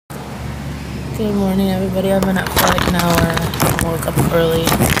Good morning, everybody. I've been up for like an hour. I woke up early.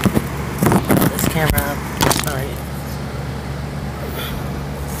 Put this camera up. Sorry.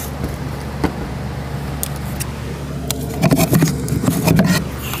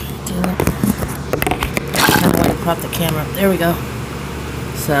 I don't want to pop the camera up. There we go.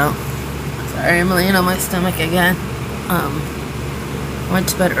 So, sorry, I'm laying on my stomach again. Went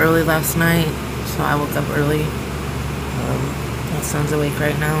to bed early last night, so I woke up early. My son's awake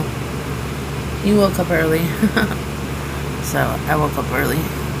right now. He woke up early. So I woke up early,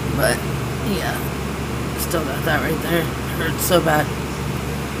 but yeah, still got that right there. It hurts so bad.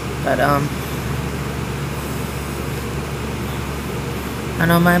 But I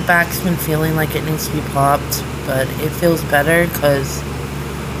know my back's been feeling like it needs to be popped, but it feels better because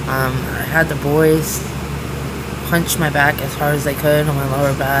I had the boys punch my back as hard as they could on my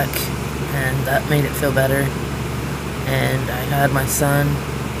lower back, and that made it feel better. And I had my son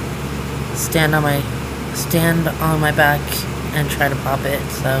stand on my back and try to pop it,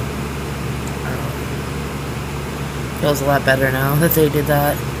 so feels a lot better now that they did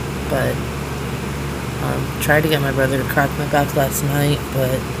that. But tried to get my brother to crack my back last night,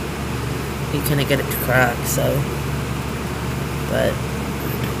 but he couldn't get it to crack, so but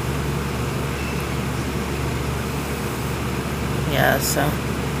yeah, so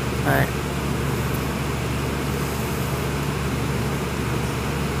but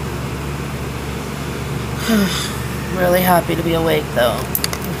really happy to be awake though.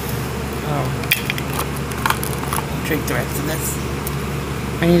 Drink the rest of this.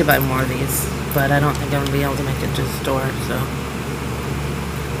 I need to buy more of these, but I don't think I'm gonna be able to make it to the store, so.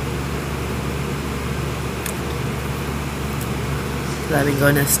 I've been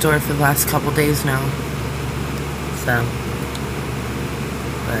going to the store for the last couple days now. So,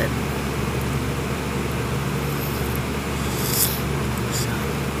 but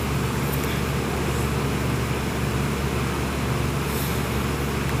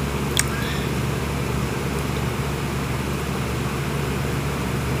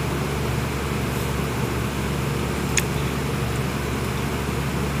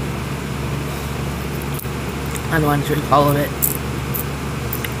I don't want to drink all of it.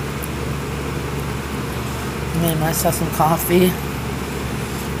 I made myself some coffee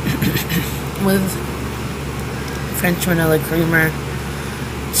with French vanilla creamer.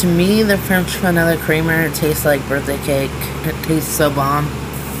 To me, the French vanilla creamer tastes like birthday cake. It tastes so bomb.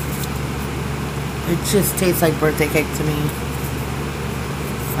 It just tastes like birthday cake to me.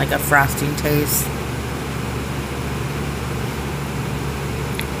 Like a frosting taste.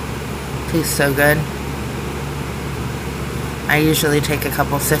 Tastes so good. I usually take a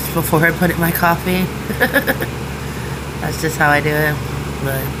couple sips before I put it in my coffee. That's just how I do it.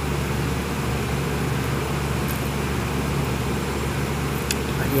 But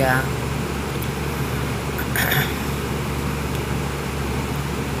yeah.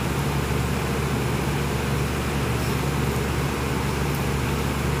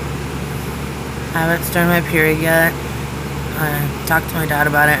 I haven't started my period yet. I talked to my dad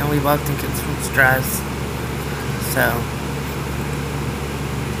about it, and we both think it's from stress. So.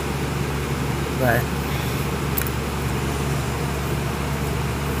 But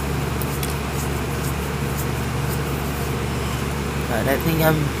I think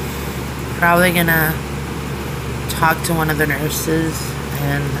I'm probably gonna talk to one of the nurses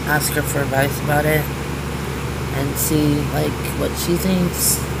and ask her for advice about it and see like what she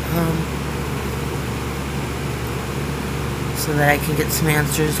thinks, so that I can get some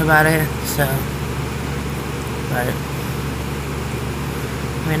answers about it. So, but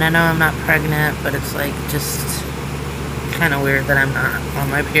I mean, I know I'm not pregnant, but it's like just kind of weird that I'm not on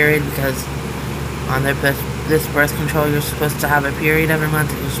my period, because on this birth control you're supposed to have a period every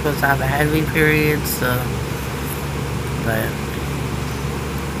month, and you're supposed to have a heavy period, so, but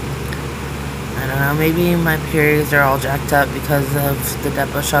I don't know, maybe my periods are all jacked up because of the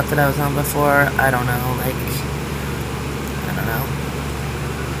depot shot that I was on before. I don't know, like, I don't know.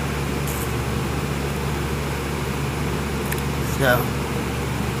 So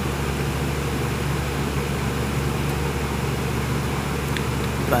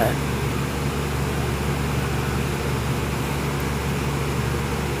but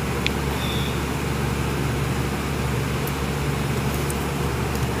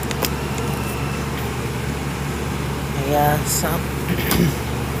yeah, so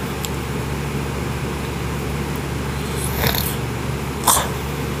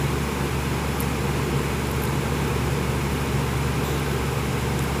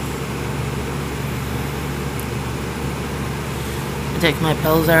take my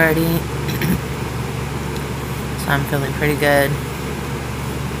pills already, so I'm feeling pretty good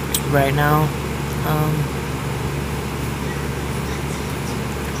right now.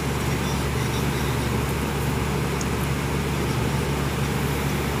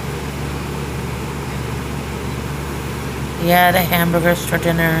 Yeah, the hamburgers for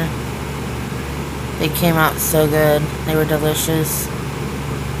dinner. They came out so good. They were delicious.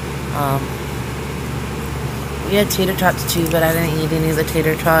 We had tater tots too, but I didn't eat any of the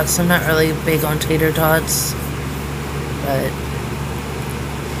tater tots. I'm not really big on tater tots. But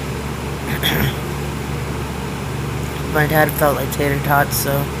my dad felt like tater tots,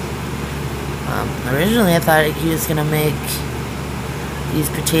 so originally I thought he was gonna make these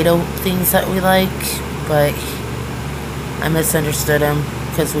potato things that we like, but I misunderstood him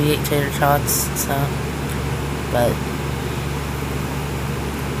because we ate tater tots. So, but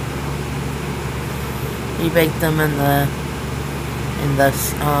he baked them in the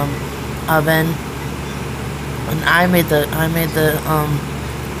oven, and I made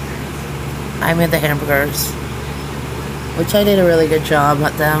the hamburgers, which I did a really good job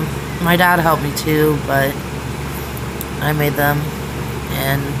at them. My dad helped me too, but I made them,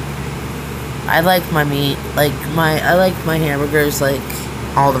 and I like my meat, I like my hamburgers like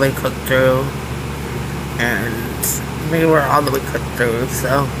all the way cooked through, and they were all the way cooked through,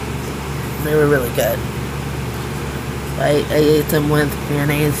 so they were really good. I ate them with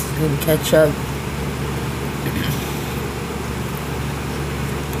mayonnaise and ketchup.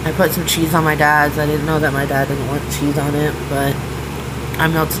 I put some cheese on my dad's. I didn't know that my dad didn't want cheese on it, but I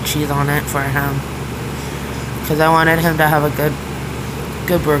melted cheese on it for him because I wanted him to have a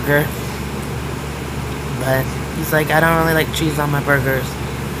good burger. But he's like, I don't really like cheese on my burgers.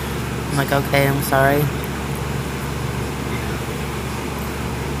 I'm like, okay, I'm sorry.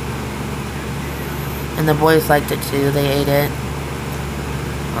 And the boys liked it too. They ate it.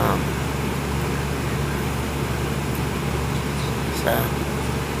 So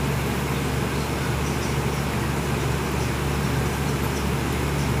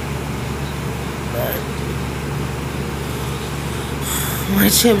my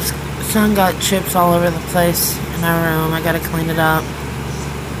son got chips all over the place in our room. I gotta clean it up.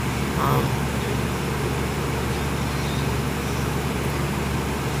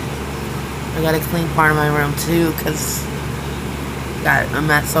 I gotta clean part of my room too, because got a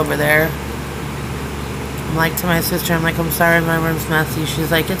mess over there. I'm like to my sister, I'm like, I'm sorry my room's messy.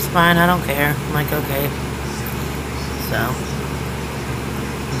 She's like, it's fine, I don't care. I'm like, okay. So,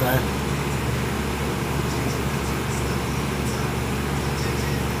 but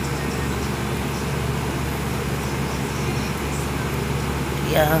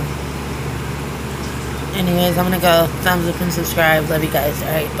yeah. Anyways, I'm gonna go. Thumbs up and subscribe. Love you guys.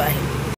 Alright, bye.